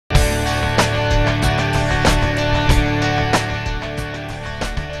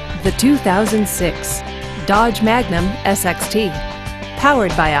The 2006 Dodge Magnum SXT, powered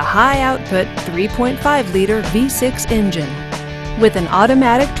by a high-output 3.5-liter V6 engine. With an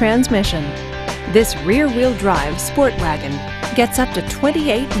automatic transmission, this rear-wheel drive sport wagon gets up to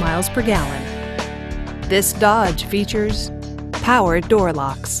 28 miles per gallon. This Dodge features power door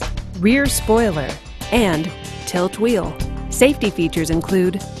locks, rear spoiler, and tilt wheel. Safety features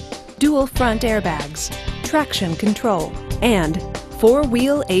include dual front airbags, traction control, and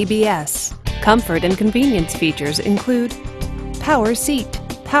 4-wheel ABS. Comfort and convenience features include power seat,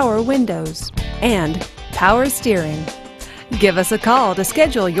 power windows, and power steering. Give us a call to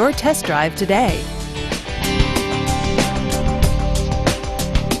schedule your test drive today.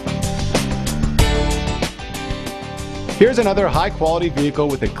 Here's another high-quality vehicle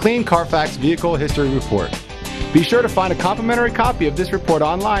with a clean Carfax Vehicle History Report. Be sure to find a complimentary copy of this report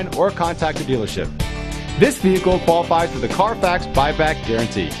online or contact the dealership. This vehicle qualifies for the Carfax Buyback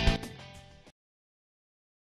Guarantee.